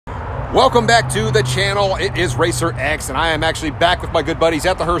Welcome back to the channel. It is RacerX, and I am actually back with my good buddies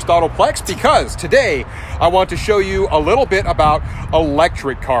at the Hurst Autoplex because today I want to show you a little bit about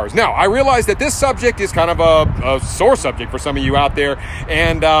electric cars. Now, I realize that this subject is kind of a sore subject for some of you out there,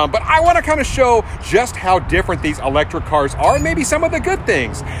 and but I want to kind of show just how different these electric cars are and maybe some of the good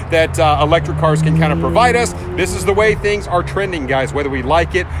things that electric cars can kind of provide us. This is the way things are trending, guys, whether we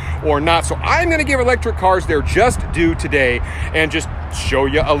like it or not. So I'm going to give electric cars their just due today and just show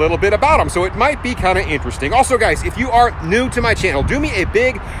you a little bit about them, so it might be kind of interesting. Also, guys, if you are new to my channel, do me a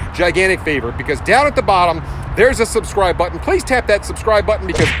big gigantic favor, because down at the bottom there's a subscribe button. Please tap that subscribe button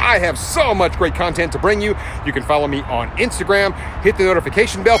because I have so much great content to bring you. You can follow me on Instagram, hit the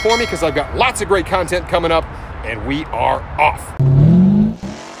notification bell for me because I've got lots of great content coming up, and we are off.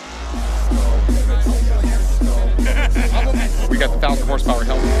 We got the 1,000 horsepower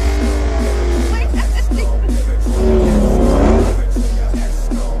helmet.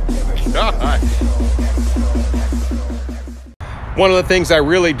 One of the things I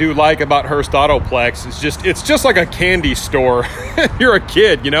really do like about Hurst Autoplex is it's just like a candy store. You're a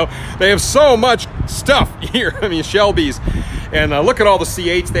kid, you know. They have so much stuff here. I mean, Shelby's, and look at all the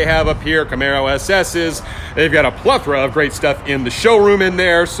C8s they have up here, Camaro SS's. They've got a plethora of great stuff in the showroom in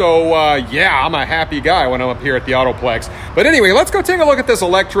there. So yeah, I'm a happy guy when I'm up here at the Autoplex. But anyway, let's go take a look at this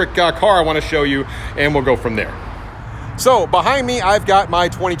electric car I want to show you, and we'll go from there. So behind me, I've got my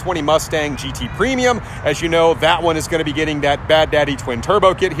 2020 Mustang GT Premium. As you know, that one is going to be getting that Bad Daddy twin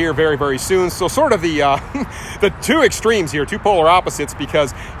turbo kit here very, very soon. So sort of the the two extremes here, two polar opposites,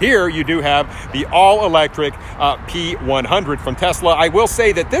 because here you do have the all-electric P100 from Tesla. I will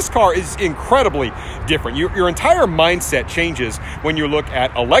say that this car is incredibly different. Your entire mindset changes when you look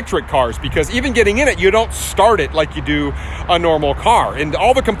at electric cars, because even getting in it, you don't start it like you do a normal car. And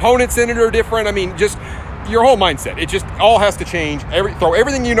all the components in it are different. I mean, just your whole mindset, it just all has to change. Throw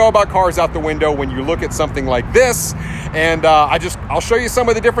everything you know about cars out the window when you look at something like this, and I'll show you some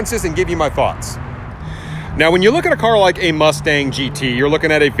of the differences and give you my thoughts. Now, when you look at a car like a Mustang GT, you're looking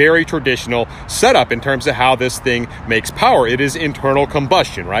at a very traditional setup in terms of how this thing makes power. It is internal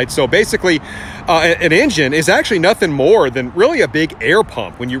combustion, right? So basically, an engine is actually nothing more than really a big air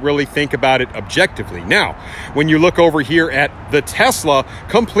pump when you really think about it objectively. Now, when you look over here at the Tesla,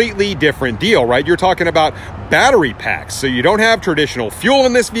 completely different deal, right? You're talking about battery packs. So you don't have traditional fuel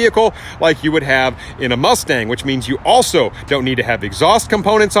in this vehicle like you would have in a Mustang, which means you also don't need to have exhaust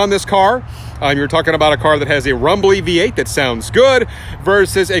components on this car. You're talking about a car that has a rumbly V8 that sounds good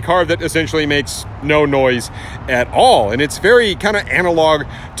versus a car that essentially makes no noise at all. And it's very kind of analog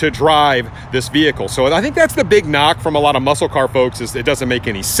to drive this vehicle. So I think that's the big knock from a lot of muscle car folks, is it doesn't make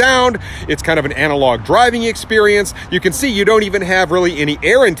any sound. It's kind of an analog driving experience. You can see you don't even have really any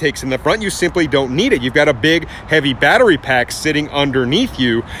air intakes in the front. You simply don't need it. You've got a big heavy battery pack sitting underneath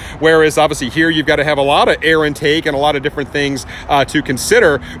you, whereas obviously here you've got to have a lot of air intake and a lot of different things to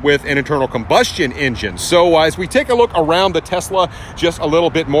consider with an internal combustion engine. So as we take a look around the Tesla just a little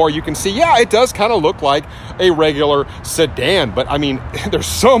bit more, you can see, yeah, it does kind of look like a regular sedan, but I mean, there's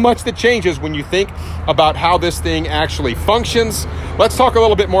so much that changes when you think about how this thing actually functions. Let's talk a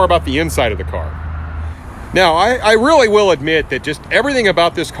little bit more about the inside of the car. Now, I really will admit that just everything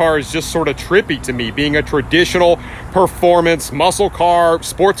about this car is just sort of trippy to me, being a traditional performance muscle car,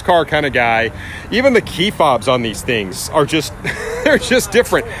 sports car kind of guy. Even the key fobs on these things are just, they're just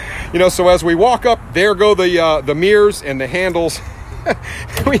different. You know, so as we walk up, there go the mirrors and the handles.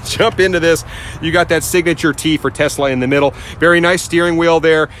 We jump into this. You got that signature T for Tesla in the middle. Very nice steering wheel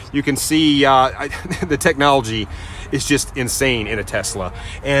there. You can see the technology is just insane in a Tesla.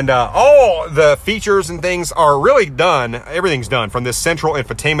 And all the features and things are really done. Everything's done from this central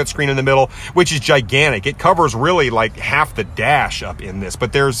infotainment screen in the middle, which is gigantic. It covers really like half the dash up in this.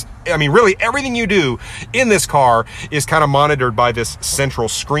 But there's, I mean, really everything you do in this car is kind of monitored by this central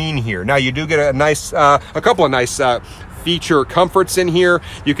screen here. Now, you do get a nice, a couple of nice feature comforts in here.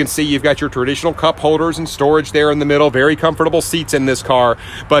 You can see you've got your traditional cup holders and storage there in the middle. Very comfortable seats in this car.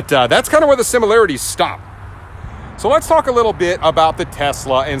 But that's kind of where the similarities stop. So let's talk a little bit about the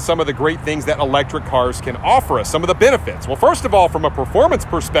Tesla and some of the great things that electric cars can offer us, some of the benefits. Well, first of all, from a performance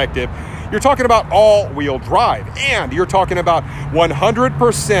perspective, you're talking about all-wheel drive, and you're talking about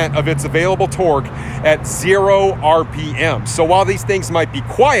 100% of its available torque at 0 RPM. So while these things might be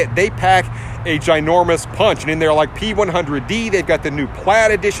quiet, they pack a ginormous punch. And in there, like P100D, they've got the new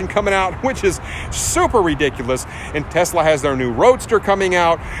Plaid edition coming out, which is super ridiculous. And Tesla has their new Roadster coming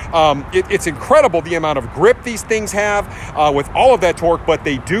out. It's incredible the amount of grip these things have with all of that torque, but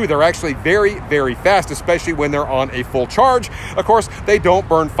they're actually very, very fast, especially when they're on a full charge. Of course, they don't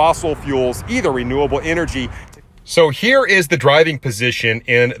burn fossil fuels either, renewable energy. So here is the driving position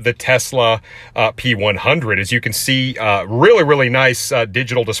in the Tesla P100. As you can see, really, really nice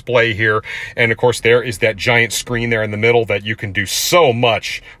digital display here. And of course, there is that giant screen there in the middle that you can do so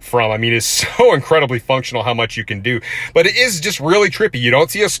much from. I mean, it's so incredibly functional how much you can do. But it is just really trippy. You don't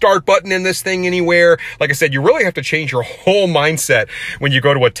see a start button in this thing anywhere. Like I said, you really have to change your whole mindset when you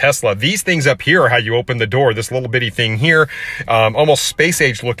go to a Tesla. These things up here are how you open the door. This little bitty thing here, almost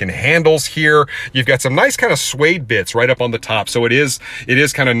space-age looking handles here. You've got some nice kind of suede bits right up on the top, so it is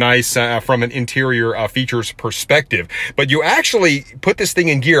kind of nice from an interior features perspective. But you actually put this thing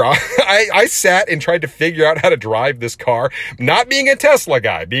in gear. I sat and tried to figure out how to drive this car, not being a Tesla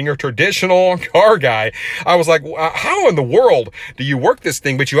guy, being a traditional car guy. I was like, how in the world do you work this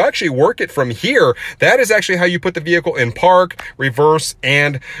thing? But you actually work it from here. That is actually how you put the vehicle in park, reverse,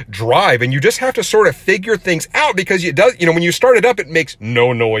 and drive. And you just have to sort of figure things out, because it does, you know, when you start it up, it makes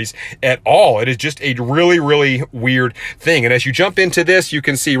no noise at all. It is just a really, really weird thing. And as you jump into this, you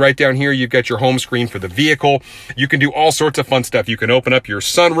can see right down here, you've got your home screen for the vehicle. You can do all sorts of fun stuff. You can open up your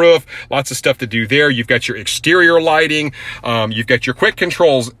sunroof, lots of stuff to do there. You've got your exterior lighting. You've got your quick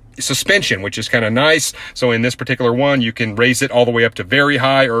controls suspension, which is kind of nice. So in this particular one, you can raise it all the way up to very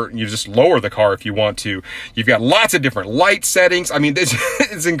high, or you just lower the car if you want to. You've got lots of different light settings. I mean,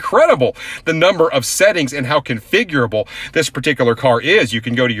 it's incredible the number of settings and how configurable this particular car is. You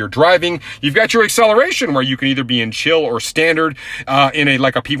can go to your driving. You've got your acceleration, where you can either be in chill or standard. In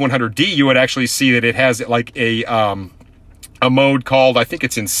like a P100D, you would actually see that it has like a mode called, I think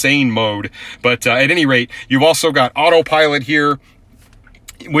it's insane mode. But at any rate, you've also got autopilot here,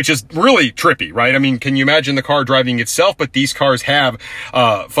 which is really trippy, right? I mean, can you imagine the car driving itself? But these cars have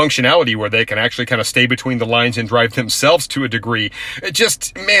functionality where they can actually kind of stay between the lines and drive themselves to a degree. It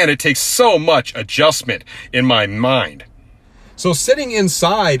just, man, it takes so much adjustment in my mind. So sitting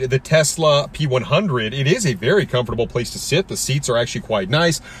inside the Tesla P100, it is a very comfortable place to sit. The seats are actually quite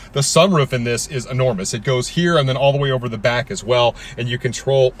nice. The sunroof in this is enormous. It goes here and then all the way over the back as well. And you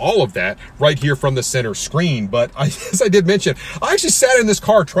control all of that right here from the center screen. But as I did mention, I actually sat in this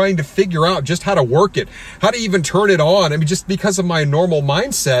car trying to figure out just how to work it, how to even turn it on. I mean, just because of my normal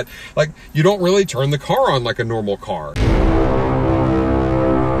mindset, like, you don't really turn the car on like a normal car.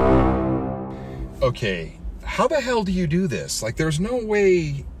 Okay. How the hell do you do this? Like, there's no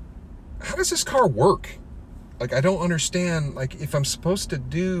way. How does this car work? Like, I don't understand. Like, if I'm supposed to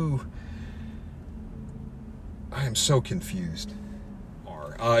do, I am so confused.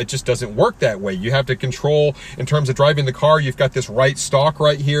 It just doesn't work that way. You have to control, in terms of driving the car, you've got this right stalk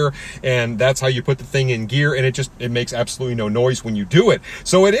right here, and that's how you put the thing in gear, and it makes absolutely no noise when you do it.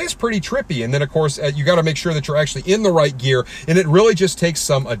 So it is pretty trippy. And then, of course, you got to make sure that you're actually in the right gear, and it really just takes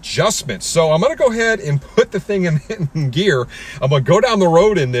some adjustments. So I'm going to go ahead and put the thing in gear. I'm going to go down the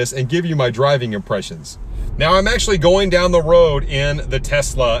road in this and give you my driving impressions. Now, I'm actually going down the road in the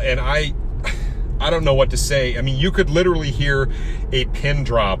Tesla, and I don't know what to say. I mean, you could literally hear a pin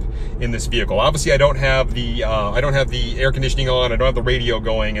drop in this vehicle. Obviously, I don't have the air conditioning on. I don't have the radio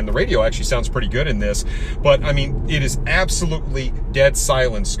going, and the radio actually sounds pretty good in this. But I mean, it is absolutely dead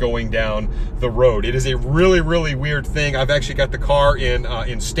silence going down the road. It is a really, really weird thing. I've actually got the car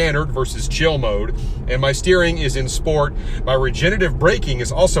in standard versus chill mode, and my steering is in sport. My regenerative braking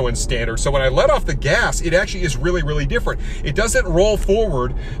is also in standard. So when I let off the gas, it actually is really, really different. It doesn't roll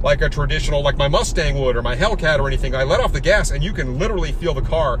forward like a traditional, like my Mustang would or my Hellcat or anything. I let off the gas, and you can literally feel the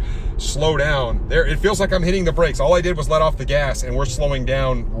car slow down. There, it feels like I'm hitting the brakes. All I did was let off the gas, and we're slowing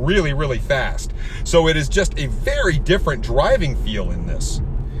down really, really fast. So it is just a very different driving feel in this.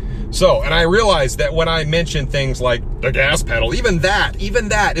 So, and I realized that when I mention things like the gas pedal, even that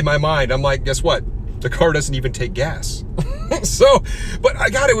in my mind, I'm like, guess what? The car doesn't even take gas. So, but I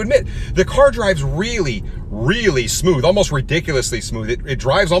got to admit, the car drives really, really smooth, almost ridiculously smooth. It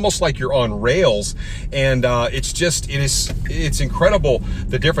drives almost like you're on rails, and it's incredible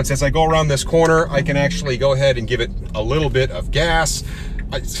the difference. As I go around this corner, I can actually go ahead and give it a little bit of gas.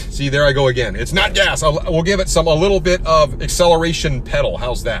 See, there I go again. It's not gas. We'll give it a little bit of acceleration pedal.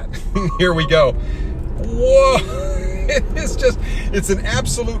 How's that? Here we go. Whoa. It's an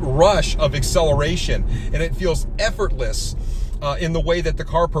absolute rush of acceleration, and it feels effortless in the way that the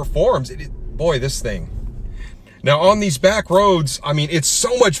car performs. Boy, this thing. Now, on these back roads, I mean, it's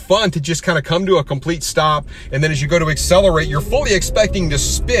so much fun to just kind of come to a complete stop, and then as you go to accelerate, you're fully expecting to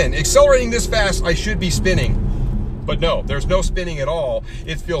spin. Accelerating this fast, I should be spinning. But no, there's no spinning at all.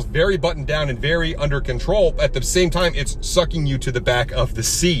 It feels very buttoned down and very under control. At the same time, it's sucking you to the back of the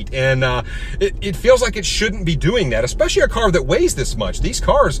seat. And it feels like it shouldn't be doing that, especially a car that weighs this much. These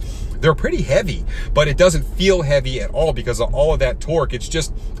cars, they're pretty heavy, but it doesn't feel heavy at all because of all of that torque. It's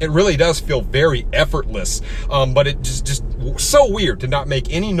just, it really does feel very effortless. But it just so weird to not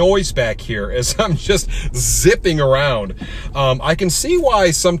make any noise back here as I'm just zipping around. I can see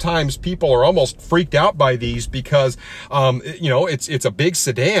why sometimes people are almost freaked out by these because, you know, it's a big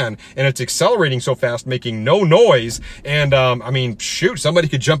sedan and it's accelerating so fast, making no noise. And, I mean, shoot, somebody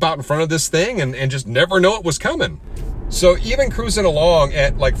could jump out in front of this thing and just never know it was coming. So even cruising along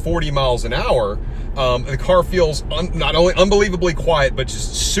at like 40 miles an hour, the car feels not only unbelievably quiet, but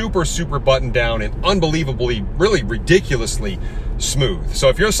just super, super buttoned down and unbelievably, really ridiculously smooth. So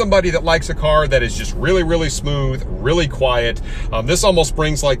if you're somebody that likes a car that is just really, really smooth, really quiet, this almost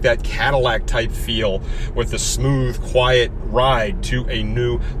brings like that Cadillac type feel with the smooth, quiet ride to a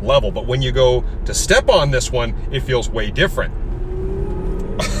new level. But when you go to step on this one, it feels way different.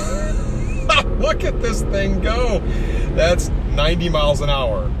 Look at this thing go. That's 90 miles an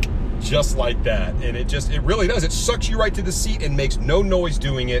hour, just like that. And it really does. It sucks you right to the seat and makes no noise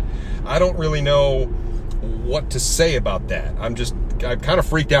doing it. I don't really know what to say about that. I'm kind of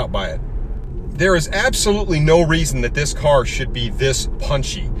freaked out by it. There is absolutely no reason that this car should be this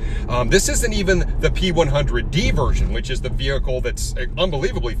punchy. This isn't even the P100D version, which is the vehicle that's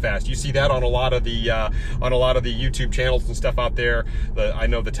unbelievably fast. You see that on a lot of the YouTube channels and stuff out there. I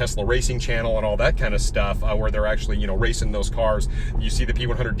know the Tesla Racing channel and all that kind of stuff, where they're actually, you know, racing those cars. You see the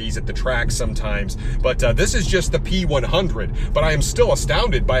P100Ds at the track sometimes, but this is just the P100. But I am still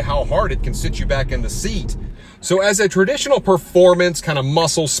astounded by how hard it can sit you back in the seat. So as a traditional performance kind of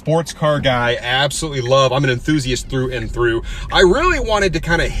muscle sports car guy, I absolutely love, I'm an enthusiast through and through. I really wanted to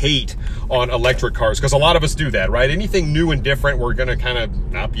kind of hate on electric cars because a lot of us do that, right? Anything new and different, we're going to kind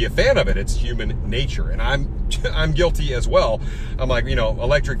of not be a fan of it. It's human nature. And I'm guilty as well. I'm like, you know,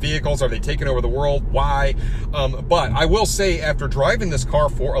 electric vehicles, are they taking over the world? Why? But I will say after driving this car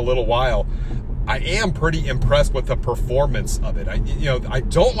for a little while, I am pretty impressed with the performance of it. I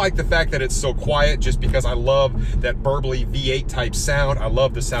don't like the fact that it's so quiet just because I love that burbly V8 type sound. I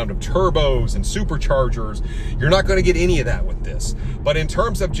love the sound of turbos and superchargers. You're not going to get any of that with this. But in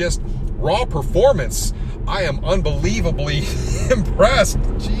terms of just raw performance, I am unbelievably impressed.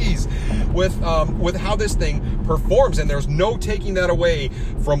 Jeez. With how this thing performs, and there's no taking that away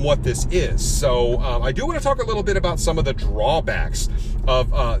from what this is. So I do want to talk a little bit about some of the drawbacks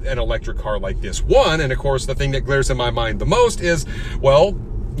of an electric car like this. One, and of course the thing that glares in my mind the most is, well,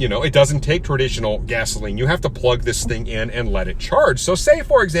 you know, it doesn't take traditional gasoline. You have to plug this thing in and let it charge. So say,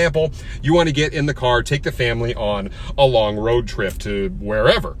 for example, you want to get in the car, take the family on a long road trip to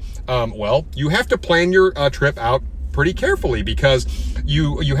wherever. Well, you have to plan your trip out pretty carefully because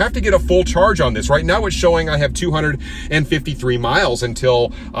you have to get a full charge on this. Right now it's showing I have 253 miles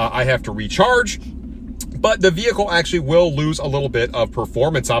until I have to recharge. But the vehicle actually will lose a little bit of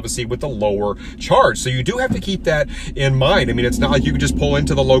performance, obviously, with the lower charge. So you do have to keep that in mind. I mean, it's not like you can just pull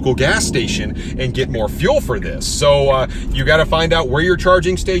into the local gas station and get more fuel for this. So you got to find out where your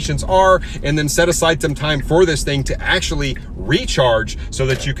charging stations are and then set aside some time for this thing to actually recharge so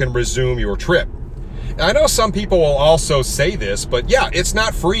that you can resume your trip. I know some people will also say this, but yeah, it's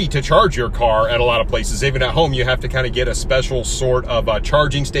not free to charge your car at a lot of places. Even at home, you have to kind of get a special sort of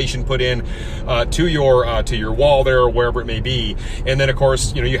charging station put in to your wall there or wherever it may be. And then, of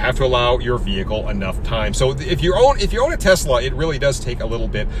course, you know, you have to allow your vehicle enough time. So if you own a Tesla, it really does take a little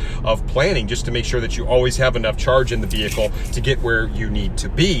bit of planning just to make sure that you always have enough charge in the vehicle to get where you need to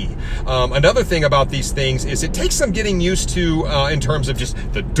be. Another thing about these things is it takes some getting used to in terms of just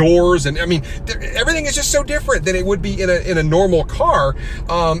the doors, and I mean, everything is just so different than it would be in a normal car.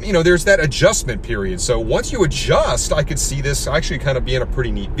 You know, there's that adjustment period. So once you adjust, I could see this actually kind of being a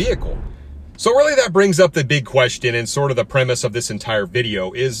pretty neat vehicle. So really that brings up the big question and sort of the premise of this entire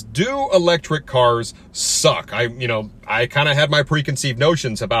video is, do electric cars suck? I kind of had my preconceived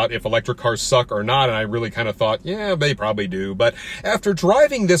notions about if electric cars suck or not, and I really kind of thought, yeah, they probably do. But after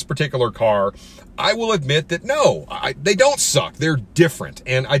driving this particular car, I will admit that no, they don't suck. They're different.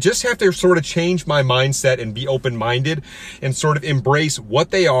 And I just have to sort of change my mindset and be open-minded and sort of embrace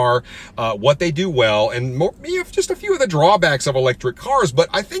what they are, what they do well, and more, just a few of the drawbacks of electric cars. But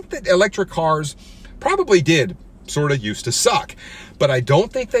I think that electric cars probably did sort of used to suck, but I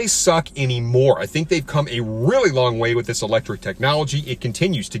don't think they suck anymore. I think they've come a really long way with this electric technology. It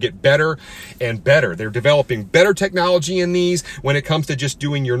continues to get better and better. They're developing better technology in these when it comes to just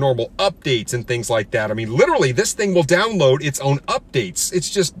doing your normal updates and things like that. I mean, literally, this thing will download its own updates. It's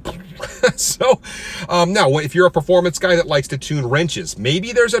just so now if you're a performance guy that likes to tune wrenches,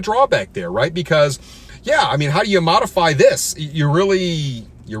 maybe there's a drawback there, right? Because yeah, I mean, how do you modify this? You really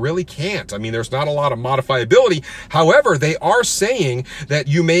You really can't. I mean, there's not a lot of modifiability. However, they are saying that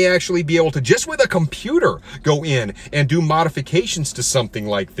you may actually be able to, just with a computer, go in and do modifications to something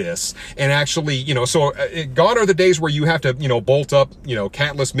like this. And actually, you know, so gone are the days where you have to, you know, bolt up, you know,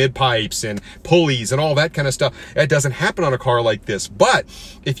 catless mid pipes and pulleys and all that kind of stuff. That doesn't happen on a car like this. But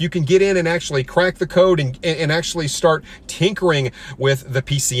if you can get in and actually crack the code and actually start tinkering with the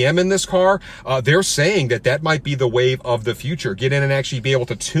PCM in this car, they're saying that that might be the wave of the future. Get in and actually be able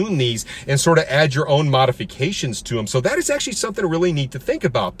to tune these and sort of add your own modifications to them. So that is actually something really neat to think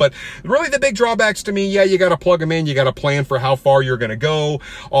about. But really the big drawbacks to me, yeah, you got to plug them in. You got to plan for how far you're going to go,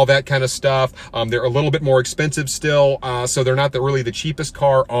 all that kind of stuff. They're a little bit more expensive still. So they're not really the cheapest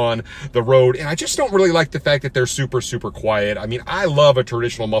car on the road. And I just don't really like the fact that they're super, super quiet. I mean, I love a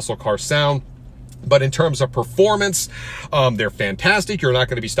traditional muscle car sound. But in terms of performance, they're fantastic. You're not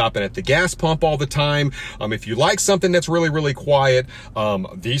going to be stopping at the gas pump all the time. If you like something that's really, really quiet,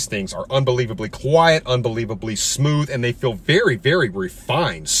 these things are unbelievably quiet, unbelievably smooth, and they feel very, very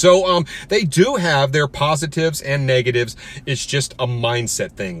refined. So they do have their positives and negatives. It's just a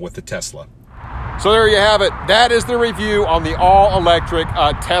mindset thing with the Tesla. So there you have it. That is the review on the all-electric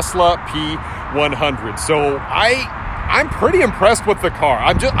Tesla P100. So I'm pretty impressed with the car.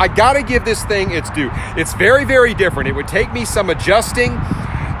 I gotta give this thing its due. It's very, very different. It would take me some adjusting,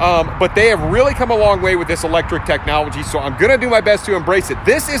 but they have really come a long way with this electric technology, so I'm gonna do my best to embrace it.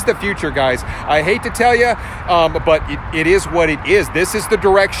 This is the future, guys. I hate to tell you, but it is what it is. This is the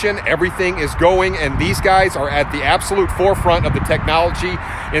direction everything is going, and these guys are at the absolute forefront of the technology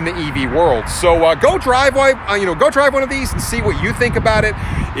in the EV world. So go drive one of these and see what you think about it.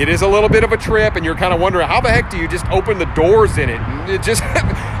 It is a little bit of a trip, and you're kind of wondering, how the heck do you just open the doors in it? And it just,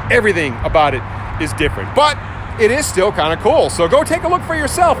 everything about it is different. But it is still kind of cool. So go take a look for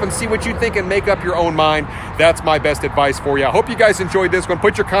yourself and see what you think and make up your own mind. That's my best advice for you. I hope you guys enjoyed this one.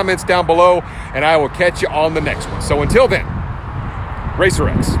 Put your comments down below, and I will catch you on the next one. So until then,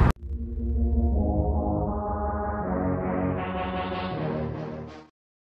 RacerX.